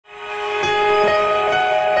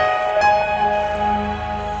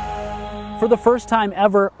the first time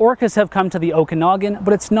ever, Orcas have come to the Okanagan,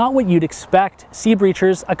 but it's not what you'd expect.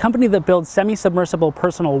 Seabreachers, a company that builds semi-submersible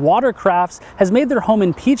personal watercrafts, has made their home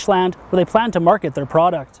in Peachland, where they plan to market their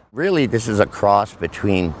product. Really, this is a cross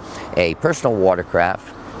between a personal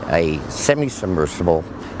watercraft, a semi-submersible,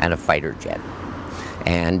 and a fighter jet.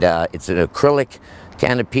 And it's an acrylic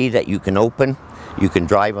canopy that you can open. You can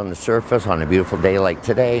drive on the surface on a beautiful day like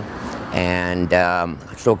today and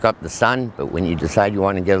soak up the sun, but when you decide you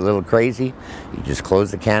want to get a little crazy, you just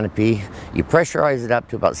close the canopy, you pressurize it up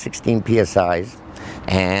to about 16 psi's,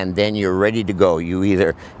 and then you're ready to go.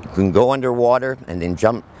 You can go underwater and then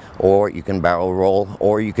jump, or you can barrel roll,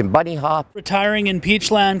 or you can bunny hop. Retiring in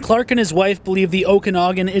Peachland, Clark and his wife believe the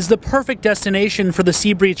Okanagan is the perfect destination for the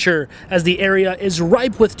Seabreacher, as the area is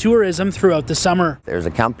ripe with tourism throughout the summer. There's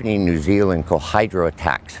a company in New Zealand called Hydro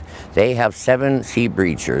Attacks. They have 7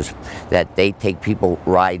 Seabreachers that they take people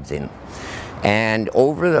rides in. And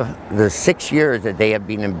over the 6 years that they have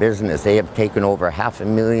been in business, they have taken over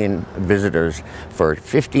 500,000 visitors for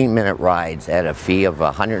 15-minute rides at a fee of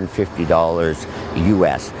 $150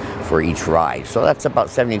 US for each ride. So that's about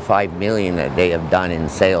 $75 million that they have done in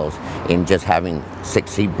sales in just having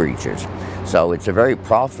 6 Seabreachers. So it's a very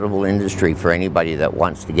profitable industry for anybody that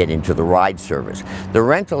wants to get into the ride service. The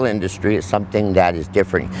rental industry is something that is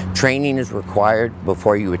different. Training is required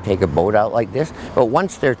before you would take a boat out like this, but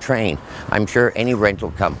once they're trained, I'm sure any rental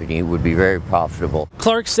company would be very profitable.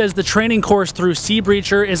 Clark says the training course through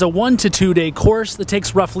Seabreacher is a 1 to 2 day course that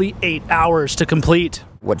takes roughly 8 hours to complete.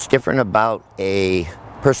 What's different about a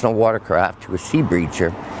personal watercraft to a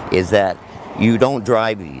Seabreacher is that you don't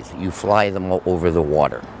drive these, you fly them over the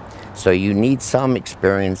water. So you need some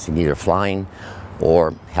experience in either flying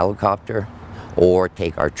or helicopter, or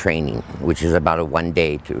take our training, which is about a 1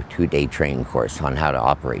 day to 2 day training course on how to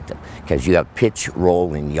operate them. Because you have pitch,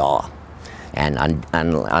 roll, and yaw. And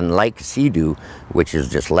unlike Sea-Doo, which is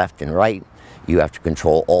just left and right, you have to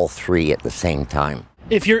control all 3 at the same time.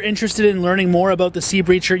 If you're interested in learning more about the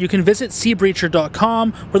Seabreacher, you can visit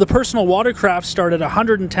seabreacher.com, where the personal watercrafts start at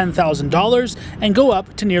 $110,000 and go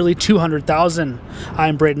up to nearly $200,000.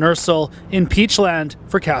 I'm Braden Ursel in Peachland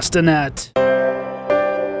for Castanet.